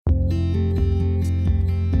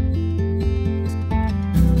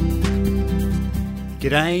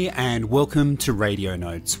G'day and welcome to Radio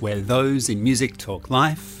Notes, where those in music talk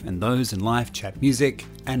life and those in life chat music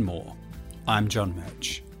and more. I'm John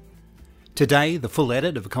Murch. Today, the full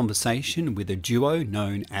edit of a conversation with a duo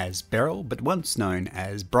known as Beryl, but once known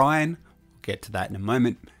as Brian. We'll get to that in a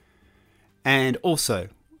moment. And also,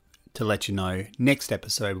 to let you know, next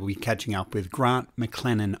episode we'll be catching up with Grant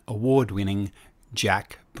McLennan award-winning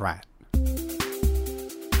Jack Bratt.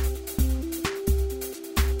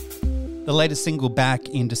 The latest single back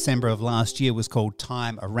in December of last year was called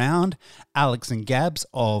Time Around. Alex and Gabs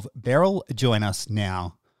of Beryl join us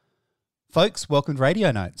now. Folks, welcome to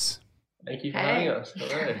Radio Notes. Thank you for having us.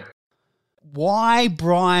 Hello. Why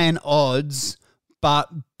Brian Odds but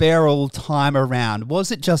Beryl Time Around?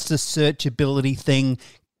 Was it just a searchability thing?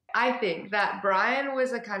 I think that Brian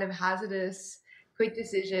was a kind of hazardous, quick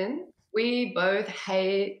decision. We both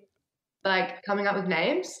hate coming up with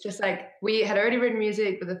names. Just like we had already written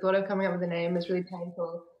music, but the thought of coming up with a name was really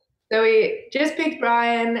painful. So we just picked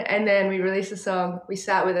Brian and then we released a song. We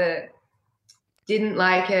sat with it, didn't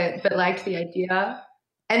like it, but liked the idea.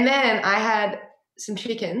 And then I had some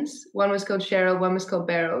chickens. One was called Cheryl, one was called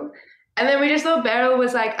Beryl. And then we just thought Beryl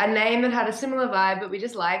was like a name that had a similar vibe, but we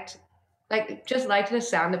just liked the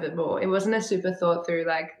sound a bit more. It wasn't a super thought through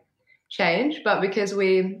change, but because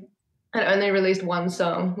we had only released one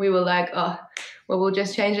song, we were like, oh, well, we'll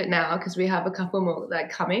just change it now because we have a couple more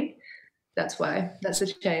coming. That's why. That's the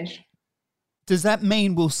change. Does that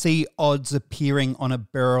mean we'll see Odds appearing on a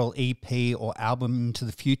Beryl EP or album into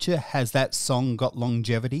the future? Has that song got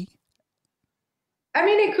longevity? I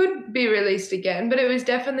mean, it could be released again, but it was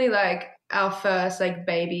definitely our first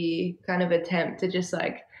baby kind of attempt to just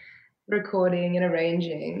recording and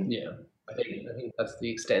arranging. Yeah, I think that's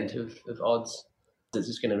the extent of Odds. It's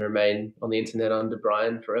just going to remain on the internet under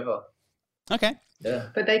Brian forever. Okay. Yeah.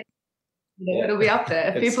 But it'll be up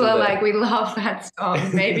there. People are like, we love that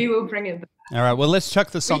song. Maybe we'll bring it back. All right, well, let's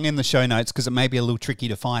chuck the song in the show notes because it may be a little tricky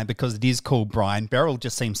to find because it is called Brian. Beryl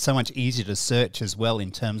just seems so much easier to search as well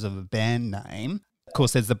in terms of a band name. Of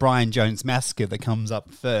course, there's the Brian Jones Massacre that comes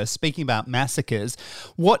up first. Speaking about massacres,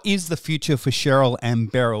 what is the future for Cheryl and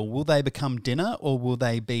Beryl? Will they become dinner or will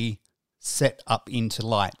they be set up into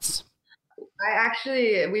lights?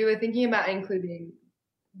 We were thinking about including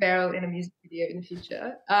Beryl in a music video in the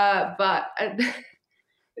future, but for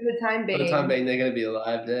the time being, they're going to be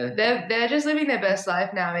alive there. They're just living their best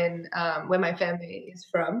life now in where my family is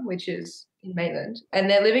from, which is in Maitland, and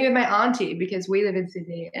they're living with my auntie because we live in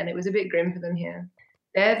Sydney, and it was a bit grim for them here.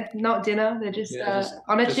 They're not dinner; they're just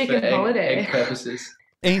on a chicken holiday. Egg purposes.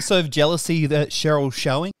 Any sort of jealousy that Cheryl's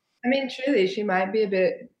showing? I mean, truly, she might be a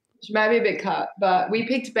bit cut, but we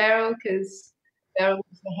picked Beryl because Beryl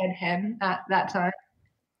was the head hen at that time.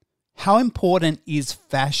 How important is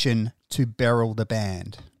fashion to Beryl the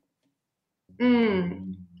band?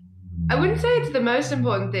 I wouldn't say it's the most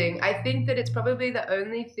important thing. I think that it's probably the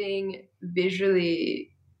only thing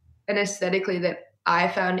visually and aesthetically that I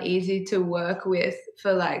found easy to work with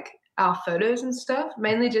for our photos and stuff,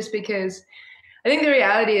 mainly just because I think the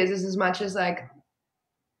reality is as much as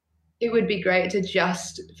it would be great to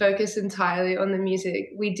just focus entirely on the music,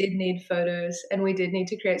 we did need photos and we did need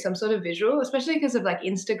to create some sort of visual, especially because of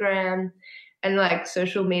Instagram and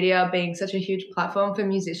social media being such a huge platform for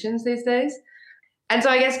musicians these days. And so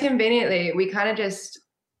I guess conveniently, we kind of just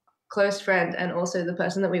close friend and also the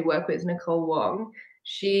person that we work with, Nicole Wong,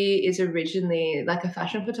 she is originally a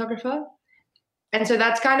fashion photographer. And so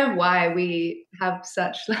that's kind of why we have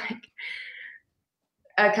such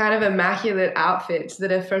a kind of immaculate outfits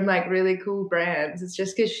that are from really cool brands. It's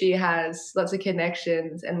just because she has lots of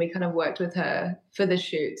connections and we kind of worked with her for the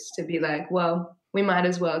shoots to be well, we might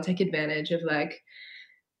as well take advantage of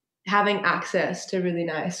having access to really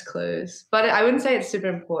nice clothes. But I wouldn't say it's super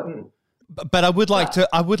important. But I would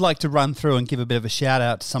like to run through and give a bit of a shout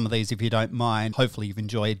out to some of these if you don't mind. Hopefully you've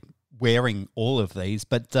enjoyed wearing all of these.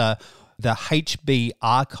 But the HB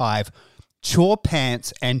Archive chore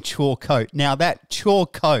pants and chore coat. Now that chore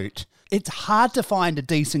coat, it's hard to find a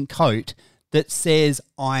decent coat that says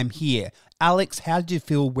I'm here. Alex, how did you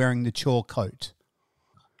feel wearing the chore coat?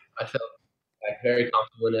 I felt very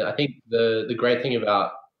comfortable in it. I think the great thing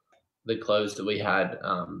about the clothes that we had,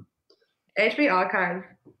 HB Archive,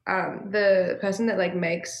 the person that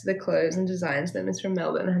makes the clothes and designs them is from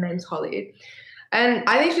Melbourne. Her name's Holly. And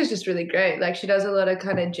I think she's just really great. She does a lot of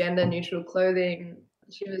kind of gender neutral clothing.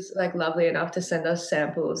 She was lovely enough to send us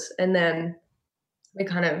samples and then we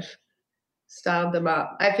kind of styled them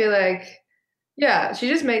up. I feel she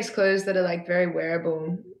just makes clothes that are very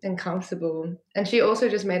wearable and comfortable. And she also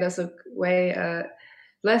just made us look way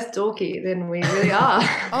less dorky than we really are.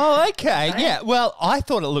 Oh, okay. Right? Yeah. Well, I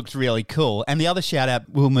thought it looked really cool. And the other shout out,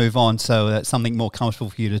 we'll move on so that's something more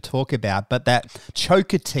comfortable for you to talk about. But that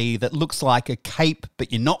choker tee that looks like a cape,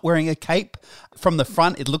 but you're not wearing a cape. From the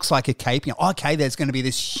front, it looks like a cape. You know, okay, there's going to be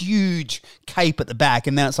this huge cape at the back.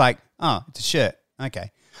 And then it's like, oh, it's a shirt.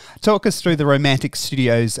 Okay. Talk us through the Romantic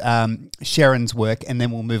Studios, Sharon's work, and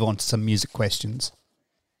then we'll move on to some music questions.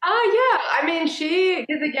 Yeah. I mean,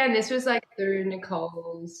 because again, this was like through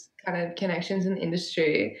Nicole's kind of connections in the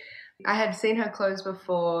industry. I had seen her clothes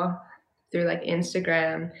before through like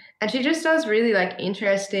Instagram, and she just does really like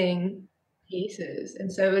interesting pieces.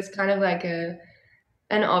 And so it was kind of like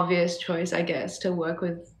an obvious choice, I guess, to work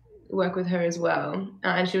with her as well.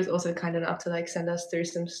 And she was also kind enough to like send us through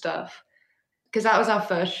some stuff because that was our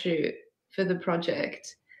first shoot for the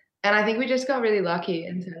project. And I think we just got really lucky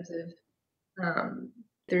in terms of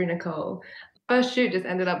through Nicole. First shoot just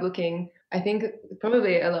ended up looking, I think,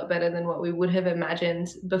 probably a lot better than what we would have imagined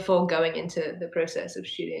before going into the process of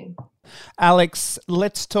shooting. Alex,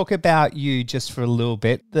 let's talk about you just for a little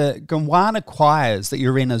bit. The Gowanna choirs that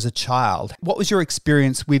you're in as a child, what was your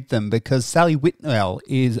experience with them? Because Sally Whitwell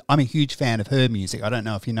I'm a huge fan of her music. I don't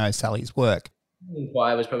know if you know Sally's work.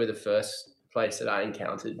 Choir was probably the first place that I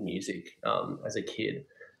encountered music as a kid.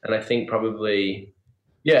 And I think probably,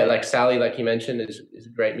 yeah, like Sally, like you mentioned, is a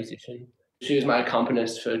great musician. She was my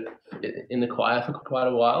accompanist in the choir for quite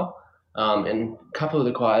a while, and a couple of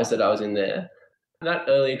the choirs that I was in there. That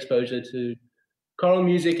early exposure to choral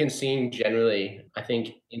music and singing generally, I think,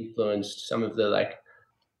 influenced some of the like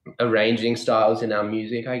arranging styles in our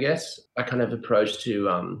music, I guess. I kind of approach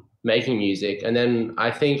to making music. And then I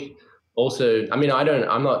think also, I mean,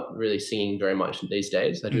 I'm not really singing very much these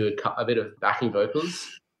days. I do a bit of backing vocals,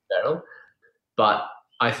 Beryl. But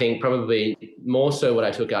I think probably more so what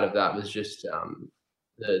I took out of that was just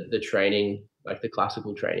the training, like the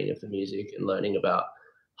classical training of the music and learning about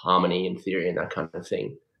harmony and theory and that kind of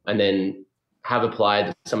thing. And then have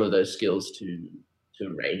applied some of those skills to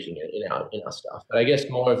arranging it in our stuff. But I guess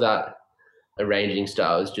more of that arranging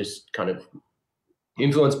style is just kind of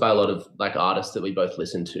influenced by a lot of like artists that we both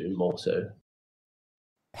listen to more so.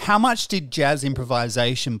 How much did jazz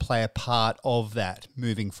improvisation play a part of that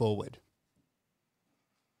moving forward?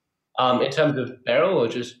 In terms of Beryl or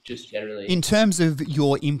just generally? In terms of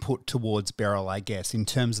your input towards Beryl, I guess, in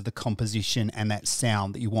terms of the composition and that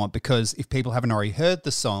sound that you want, because if people haven't already heard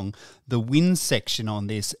the song, the wind section on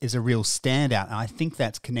this is a real standout, and I think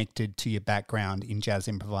that's connected to your background in jazz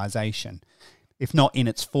improvisation, if not in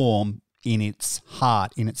its form, in its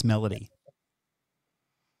heart, in its melody.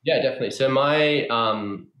 Yeah, definitely. So my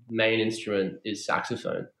main instrument is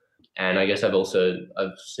saxophone. And I guess I've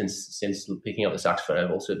since picking up the saxophone, I've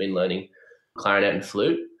also been learning clarinet and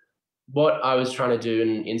flute. What I was trying to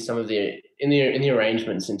do in some of the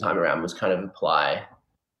arrangements in Time Around was kind of apply,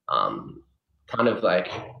 kind of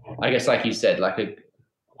like, I guess like you said, like a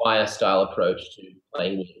choir style approach to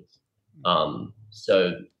playing with.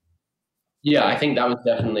 So yeah, I think that was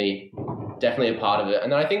definitely a part of it.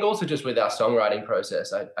 And then I think also just with our songwriting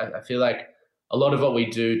process, I feel like a lot of what we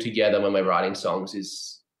do together when we're writing songs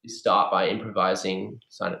is start by improvising,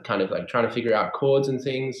 kind of like trying to figure out chords and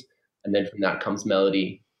things, and then from that comes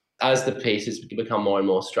melody. As the pieces become more and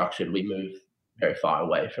more structured, we move very far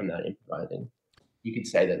away from that improvising. You could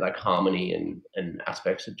say that like harmony and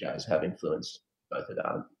aspects of jazz have influenced both of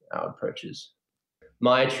our approaches.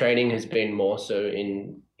 My training has been more so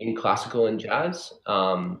in classical and jazz,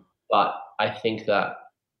 but I think that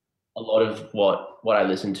a lot of what I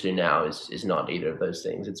listen to now is not either of those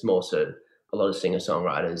things. It's more so a lot of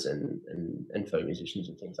singer-songwriters and folk musicians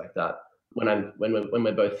and things like that. When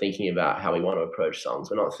we're both thinking about how we want to approach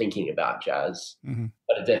songs, we're not thinking about jazz,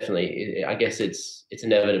 but it definitely, I guess it's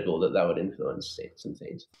inevitable that would influence some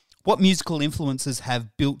things. What musical influences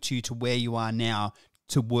have built you to where you are now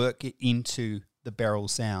to work it into the Beryl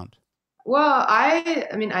sound? Well, I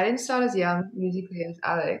mean, I didn't start as young musically as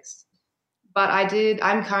Alex, but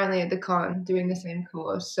I'm currently at the Con doing the same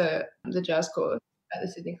course, so the jazz course at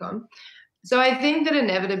the Sydney Con. So I think that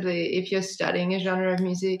inevitably, if you're studying a genre of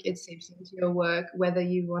music, it seeps into your work, whether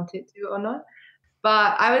you want it to or not.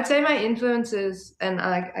 But I would say my influences, and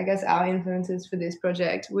I guess our influences for this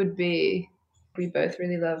project would be, we both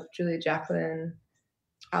really love Julia Jacqueline,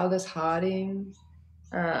 Aldous Harding,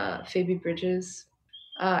 Phoebe Bridgers,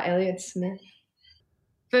 Elliott Smith.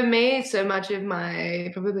 For me, so much of my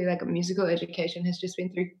probably like musical education has just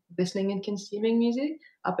been through listening and consuming music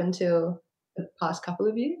up until the past couple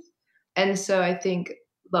of years. And so I think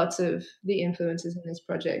lots of the influences in this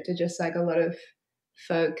project are just like a lot of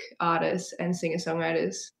folk artists and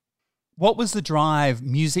singer-songwriters What was the drive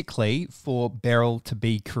musically for Beryl to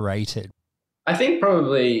be created? I think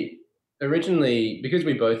probably originally, because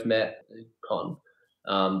we both met at Con,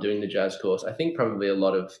 doing the jazz course, I think probably a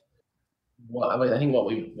lot of what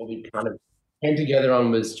we kind of came together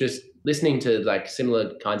on was just listening to like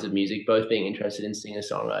similar kinds of music, both being interested in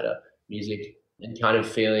singer-songwriter music and kind of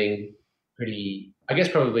feeling pretty, I guess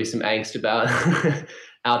probably some angst about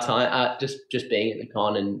our time, just being at the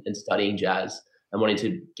con and studying jazz and wanting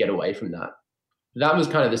to get away from that. That was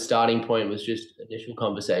kind of the starting point, was just initial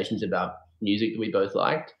conversations about music that we both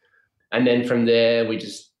liked. And then from there, we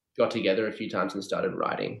just got together a few times and started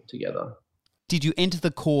writing together. Did you enter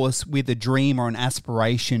the course with a dream or an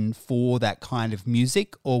aspiration for that kind of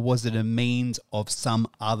music, or was it a means of some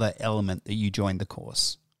other element that you joined the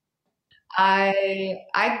course? I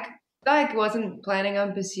like wasn't planning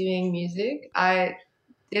on pursuing music. I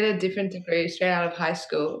did a different degree straight out of high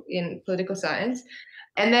school in political science.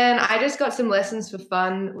 And then I just got some lessons for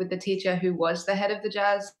fun with the teacher who was the head of the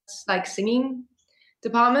jazz like singing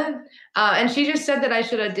department. And she just said that I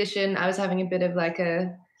should audition. I was having a bit of like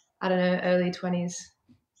I don't know, early 20s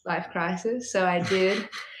life crisis. So I did.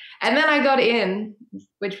 And then I got in,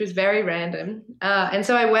 which was very random. And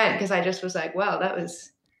so I went because I just was like, wow, that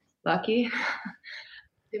was lucky.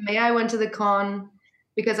 For me, I went to the con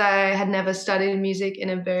because I had never studied music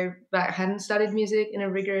I hadn't studied music in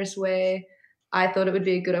a rigorous way. I thought it would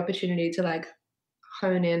be a good opportunity to like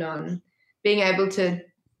hone in on being able to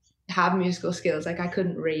have musical skills. Like I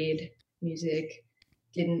couldn't read music,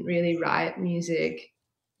 didn't really write music,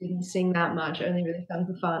 didn't sing that much, only really sang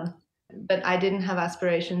for fun. But I didn't have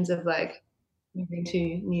aspirations of like moving to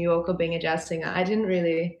New York or being a jazz singer. I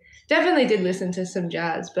definitely did listen to some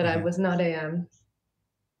jazz, but I was not I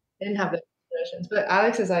didn't have those aspirations. But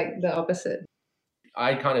Alex is like the opposite.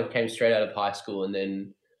 I kind of came straight out of high school and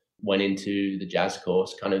then went into the jazz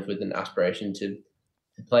course kind of with an aspiration to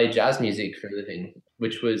play jazz music for a living,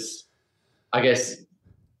 which was, I guess,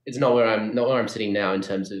 it's not where I'm sitting now in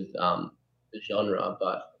terms of the genre,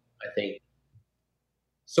 but I think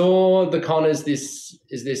saw the con as this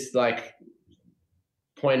like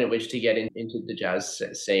point at which to get into the jazz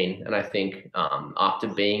scene. And I think after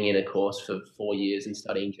being in a course for 4 years and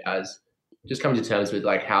studying jazz, just come to terms with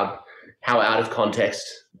like how out of context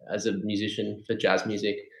as a musician for jazz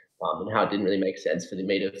music, and how it didn't really make sense for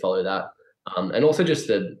me to follow that. And also just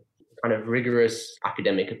the kind of rigorous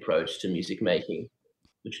academic approach to music making,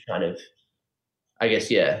 which kind of, I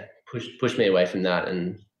guess, yeah, pushed me away from that.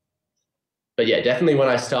 But yeah, definitely when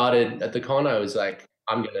I started at the con, I was like,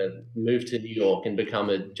 I'm going to move to New York and become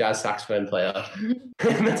a jazz saxophone player.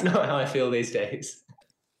 That's not how I feel these days.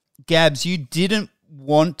 Gabs, you didn't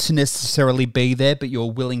want to necessarily be there, but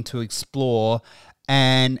you're willing to explore.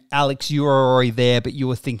 And Alex, you were already there, but you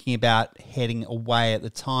were thinking about heading away at the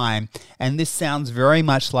time. And this sounds very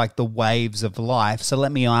much like the waves of life. So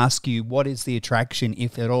let me ask you, what is the attraction,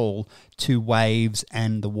 if at all, to waves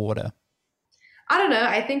and the water? I don't know.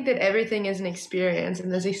 I think that everything is an experience,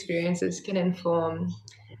 and those experiences can inform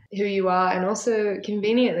who you are and also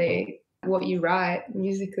conveniently what you write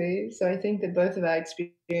musically. So I think that both of our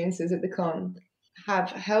experiences at the con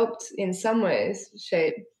have helped in some ways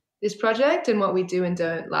shape this project and what we do and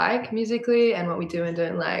don't like musically and what we do and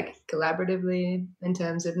don't like collaboratively, in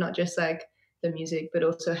terms of not just like the music, but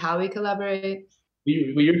also how we collaborate.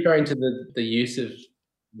 Were you referring to the use of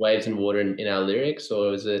waves and water in our lyrics,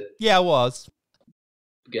 or was it? Yeah, I was.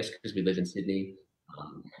 I guess because we live in Sydney,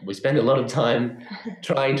 we spend a lot of time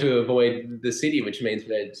trying to avoid the city, which means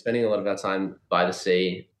we're spending a lot of our time by the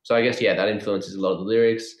sea. So I guess, yeah, that influences a lot of the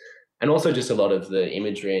lyrics and also just a lot of the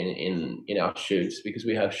imagery in our shoots, because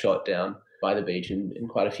we have shot down by the beach in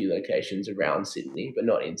quite a few locations around Sydney, but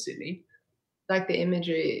not in Sydney. Like the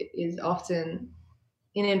imagery is often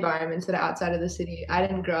in environments that are outside of the city. I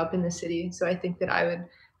didn't grow up in the city, so I think that I would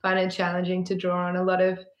find it challenging to draw on a lot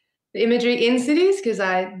of the imagery in cities because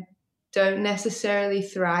I don't necessarily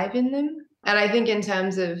thrive in them. And I think in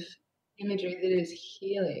terms of imagery that is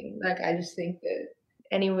healing, like I just think that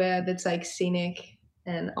anywhere that's like scenic,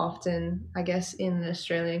 and often I guess in an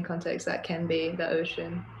Australian context that can be the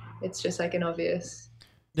ocean, it's just like an obvious.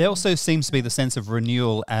 There also seems to be the sense of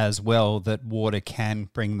renewal as well, that water can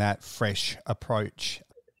bring that fresh approach.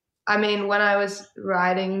 I mean, when I was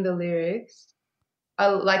writing the lyrics,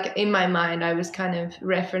 like in my mind, I was kind of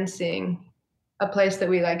referencing a place that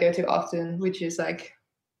we like go to often, which is like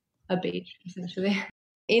a beach, essentially.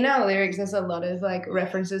 In our lyrics, there's a lot of like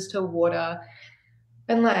references to water.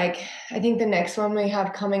 And like, I think the next one we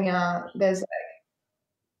have coming out, there's like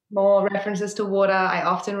more references to water. I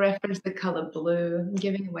often reference the color blue. I'm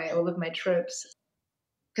giving away all of my tropes.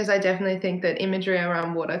 because I definitely think that imagery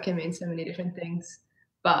around water can mean so many different things.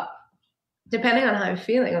 But depending on how I'm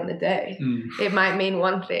feeling on the day, it might mean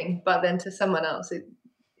one thing, but then to someone else, it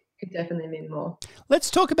could definitely mean more.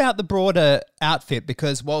 Let's talk about the broader outfit,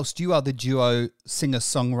 because whilst you are the duo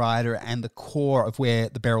singer-songwriter and the core of where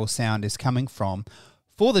the Beryl sound is coming from,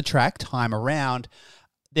 for the track Time Around,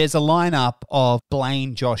 there's a lineup of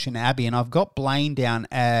Blaine, Josh and Abby, and I've got Blaine down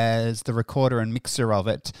as the recorder and mixer of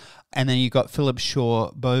it, and then you've got Philip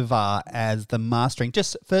Shaw Bovar as the mastering.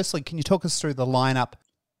 Just firstly, can you talk us through the lineup?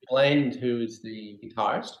 Blaine, who is the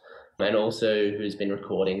guitarist and also who's been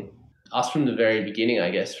recording us from the very beginning, I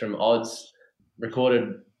guess, from Odds,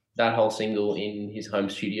 recorded that whole single in his home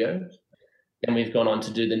studio. Then we've gone on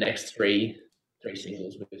to do the next three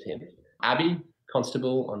singles with him. Abby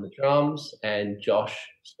Constable on the drums and Josh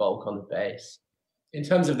Spolk on the bass. In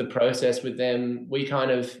terms of the process with them, we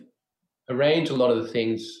kind of arrange a lot of the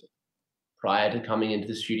things prior to coming into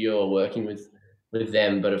the studio or working with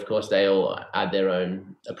them, but of course they all add their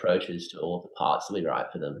own approaches to all the parts that we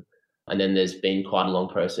write for them. And then there's been quite a long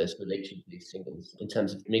process with each of these singles in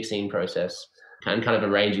terms of mixing process and kind of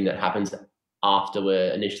arranging that happens after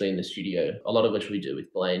we're initially in the studio, a lot of which we do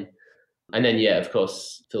with Blaine. And then, yeah, of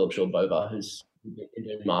course, Philip Shaw Bovar, who's been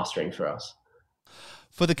doing mastering for us.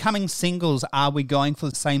 For the coming singles, are we going for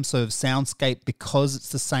the same sort of soundscape because it's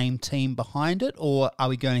the same team behind it, or are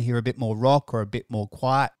we going to hear a bit more rock or a bit more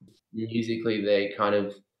quiet? Musically, they kind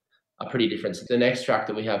of are pretty different. So the next track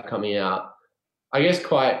that we have coming out, I guess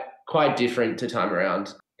quite different to Time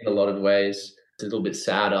Around in a lot of ways. It's a little bit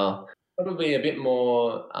sadder, probably a bit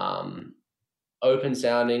more open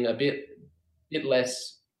sounding, a bit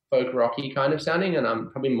less folk rocky kind of sounding, and I'm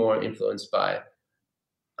probably more influenced by,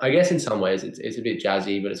 I guess in some ways it's a bit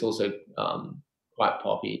jazzy, but it's also quite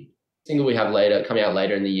poppy. The single we have coming out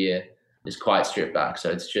later in the year is quite stripped back, so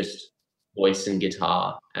it's just voice and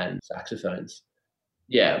guitar and saxophones.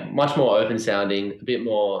 Yeah, much more open sounding, a bit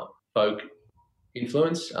more folk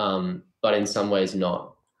influence, but in some ways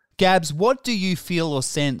not. Gabs, what do you feel or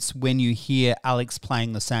sense when you hear Alex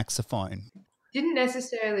playing the saxophone? Didn't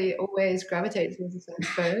necessarily always gravitate towards the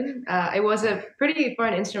saxophone. It was a pretty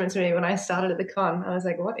foreign instrument to me when I started at the con. I was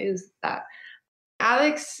like, what is that?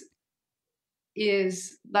 Alex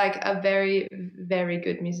is like a very, very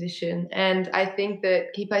good musician. And I think that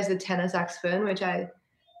he plays the tenor saxophone, which I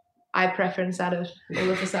preference out of all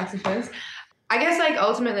of the saxophones. I guess like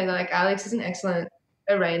ultimately, like Alex is an excellent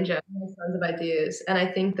arranger. He has tons of ideas. And I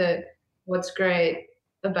think that what's great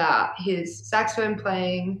about his saxophone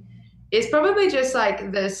playing is probably just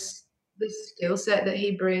like this skill set that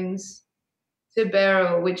he brings to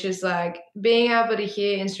Beryl, which is like being able to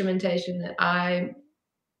hear instrumentation that I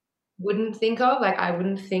wouldn't think of. Like I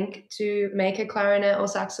wouldn't think to make a clarinet or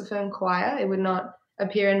saxophone choir. It would not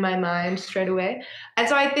appear in my mind straight away. And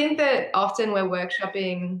so I think that often we're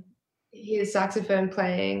workshopping his saxophone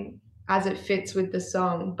playing as it fits with the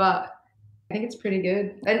song, but I think it's pretty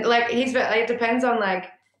good. And like it depends on like,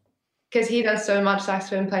 because he does so much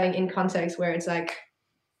saxophone playing in context where it's like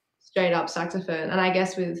straight up saxophone. And I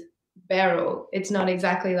guess with Beryl, it's not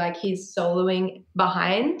exactly like he's soloing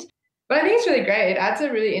behind. But I think it's really great. It adds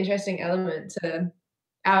a really interesting element to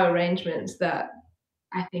our arrangements that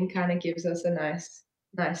I think kind of gives us a nice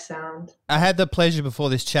sound. I had the pleasure before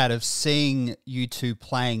this chat of seeing you two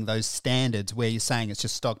playing those standards where you're saying it's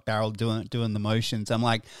just stock Beryl doing the motions. I'm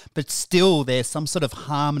like, but still there's some sort of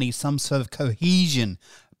harmony, some sort of cohesion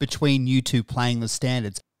between you two playing the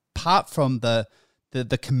standards. Apart from the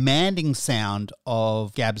commanding sound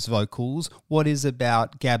of Gab's vocals, what is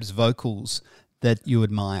about Gab's vocals that you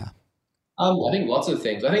admire? I think lots of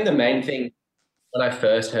things. I think the main thing when I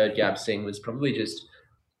first heard Gab sing was probably just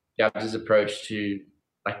Gab's approach to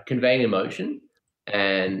like conveying emotion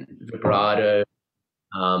and vibrato,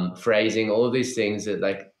 phrasing, all of these things that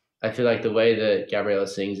like I feel like the way that Gabriella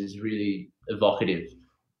sings is really evocative.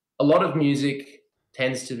 A lot of music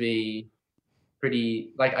tends to be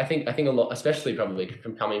pretty like I think a lot, especially probably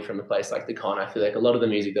from coming from a place like the con, I feel like a lot of the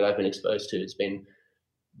music that I've been exposed to has been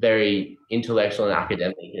very intellectual and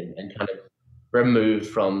academic and kind of removed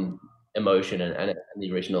from emotion and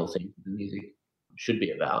the original thing the music should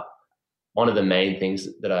be about. One of the main things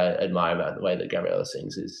that I admire about the way that Gabriella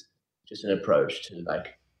sings is just an approach to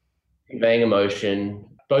like conveying emotion,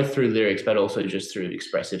 both through lyrics, but also just through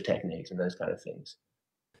expressive techniques and those kind of things.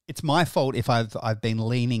 It's my fault if I've been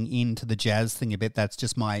leaning into the jazz thing a bit. That's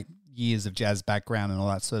just my years of jazz background and all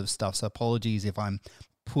that sort of stuff. So apologies if I'm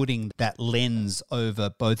putting that lens over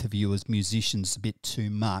both of you as musicians a bit too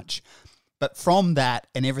much. But from that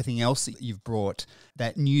and everything else that you've brought,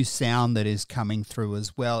 that new sound that is coming through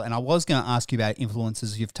as well. And I was going to ask you about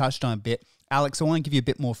influences you've touched on a bit. Alex, I want to give you a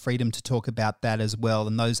bit more freedom to talk about that as well,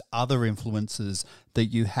 and those other influences that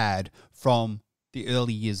you had from the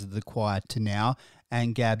early years of the choir to now.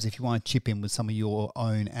 And Gabs, if you want to chip in with some of your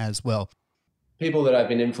own as well. People that I've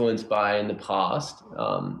been influenced by in the past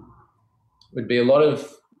would be a lot of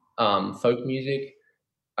folk music.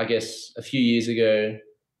 I guess a few years ago,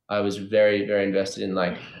 I was very, very invested in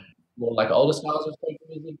more older styles of folk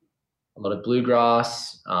music, a lot of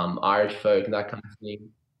bluegrass, Irish folk, and that kind of thing.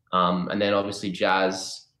 And then obviously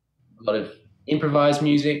jazz, a lot of improvised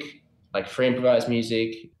music, like free improvised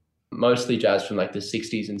music, mostly jazz from like the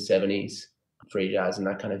 60s and 70s, free jazz and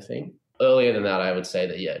that kind of thing. Earlier than that, I would say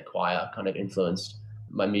that, yeah, choir kind of influenced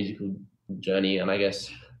my musical journey, and I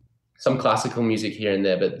guess some classical music here and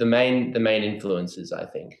there. But the main influences, I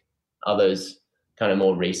think, are those kind of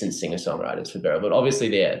more recent singer-songwriters for Beryl. But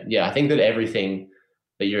obviously yeah, I think that everything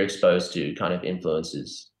that you're exposed to kind of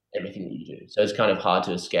influences everything that you do. So it's kind of hard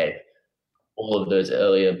to escape all of those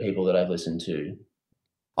earlier people that I've listened to.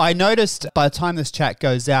 I noticed by the time this chat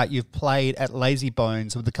goes out, you've played at Lazy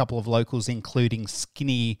Bones with a couple of locals, including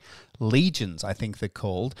Skinny Legions, I think they're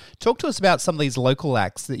called. Talk to us about some of these local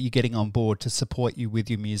acts that you're getting on board to support you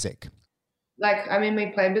with your music.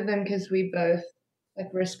 We played with them because we both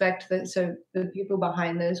respect that. So the people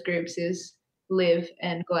behind those groups is Liv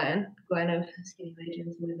and Glenn of Skinny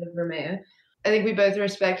Legions, Liv of Romeo. I think we both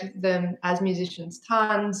respect them as musicians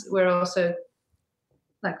tons. We're also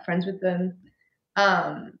friends with them.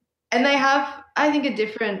 And they have, I think, a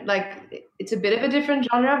different, it's a bit of a different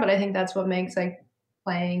genre, but I think that's what makes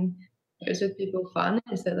playing shows with people fun,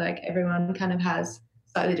 is that everyone kind of has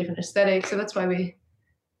slightly different aesthetics. So that's why we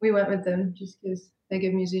went with them, just because they're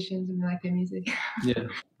good musicians and we like their music. Yeah,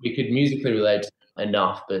 we could musically relate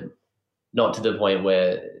enough, but not to the point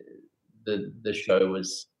where the show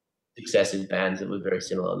was successive bands that were very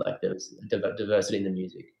similar. Like there was diversity in the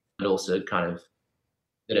music, but also kind of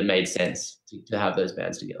that it made sense to have those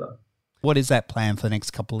bands together. What is that plan for the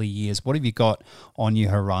next couple of years? What have you got on your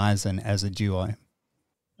horizon as a duo?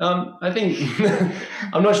 I think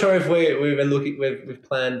I'm not sure if we've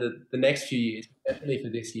planned the next few years. Definitely for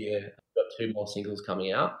this year, we've got 2 more singles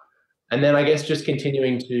coming out, and then I guess just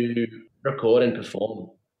continuing to record and perform.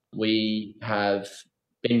 We have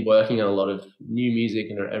been working on a lot of new music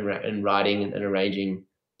and writing and arranging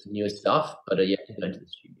some newer stuff, but are yet to go into the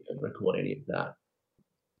studio and record any of that.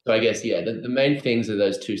 So I guess, yeah, the main things are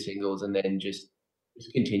those 2 singles, and then just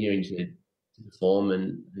continuing to perform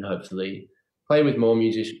and hopefully play with more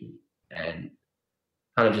musicians and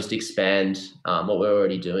kind of just expand what we're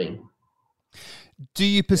already doing. Do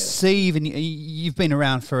you perceive, and you've been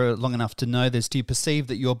around for long enough to know this, do you perceive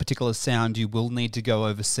that your particular sound, you will need to go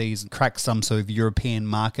overseas and crack some sort of European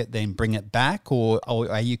market, then bring it back? Or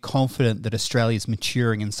are you confident that Australia is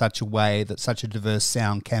maturing in such a way that such a diverse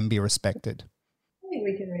sound can be respected? I think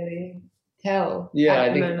we can really tell. Yeah,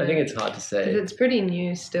 I think it's hard to say. Because it's pretty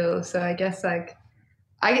new still. So I guess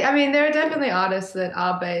I mean, there are definitely artists that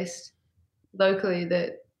are based locally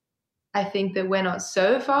that I think that we're not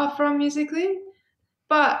so far from musically,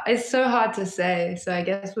 but it's so hard to say. So I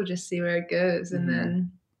guess we'll just see where it goes, and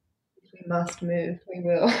then if we must move, we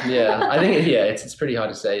will. Yeah, I think it's pretty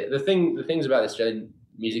hard to say. The things about the Australian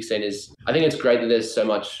music scene is, I think it's great that there's so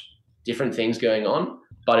much different things going on,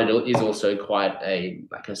 but it is also quite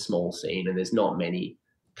a small scene, and there's not many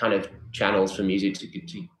kind of channels for music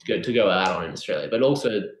to go out on in Australia. But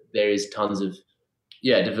also there is tons of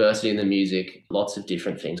diversity in the music, lots of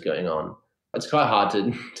different things going on. It's quite hard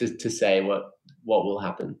to say what will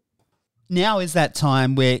happen. Now is that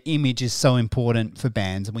time where image is so important for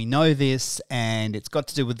bands, and we know this, and it's got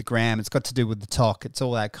to do with the gram, it's got to do with the talk, it's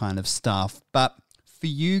all that kind of stuff. But for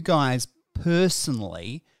you guys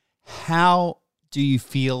personally, how do you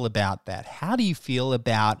feel about that? How do you feel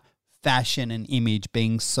about fashion and image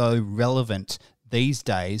being so relevant these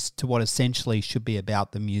days to what essentially should be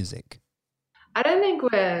about the music? I don't think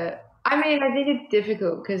I think it's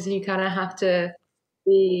difficult because you kind of have to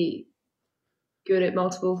be good at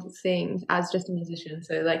multiple things as just a musician.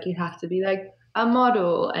 So you have to be a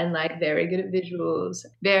model and very good at visuals,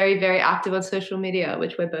 very, very active on social media,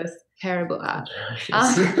 which we're both terrible at. So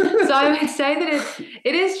I would say that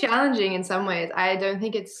it is challenging in some ways. I don't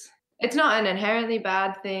think it's not an inherently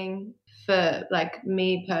bad thing for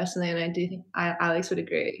me personally, and I do think Alex would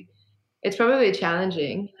agree. It's probably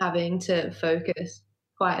challenging having to focus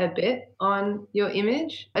quite a bit on your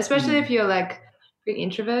image, especially if you're pretty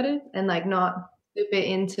introverted and not super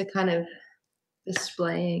into kind of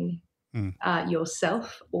displaying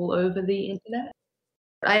yourself all over the internet.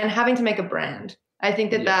 and having to make a brand. I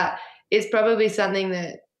think that is probably something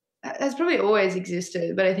that has probably always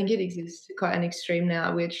existed, but I think it exists to quite an extreme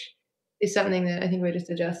now, which is something that I think we're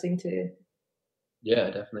just adjusting to.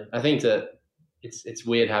 Yeah, definitely. I think that it's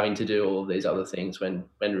weird having to do all of these other things when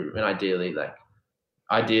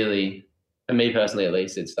ideally, for me personally at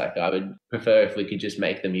least, it's like I would prefer if we could just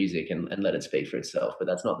make the music and let it speak for itself, but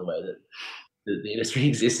that's not the way that the industry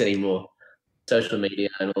exists anymore. Social media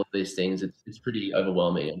and all of these things, it's pretty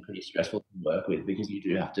overwhelming and pretty stressful to work with, because you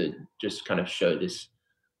do have to just kind of show this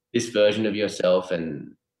version of yourself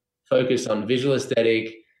and focus on visual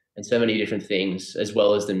aesthetic and so many different things, as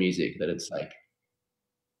well as the music, that it's like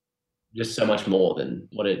just so much more than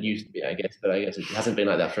what it used to be, I guess. But I guess it hasn't been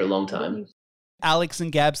like that for a long time. Alex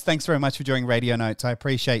and Gabs, thanks very much for joining Radio Notes. I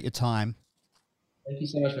appreciate your time. Thank you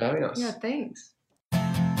so much for having us. Yeah, thanks.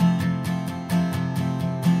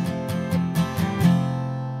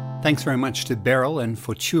 Thanks very much to Beryl, and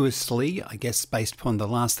fortuitously, I guess based upon the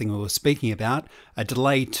last thing we were speaking about, a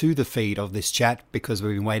delay to the feed of this chat because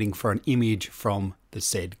we've been waiting for an image from the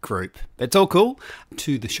said group. But it's all cool.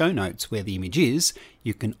 To the show notes where the image is,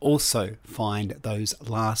 you can also find those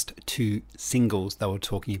last two singles they were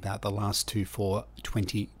talking about, the last two for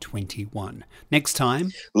 2021. Next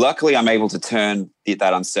time. Luckily, I'm able to turn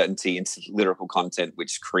that uncertainty into lyrical content,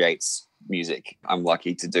 which creates music. I'm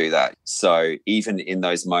lucky to do that. So even in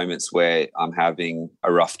those moments where I'm having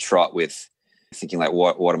a rough trot with thinking like,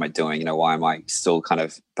 what am I doing? You know, why am I still kind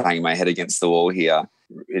of banging my head against the wall here?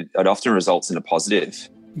 It often results in a positive.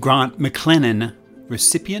 Grant McLennan,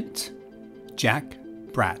 recipient, Jack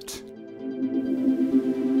Bratt.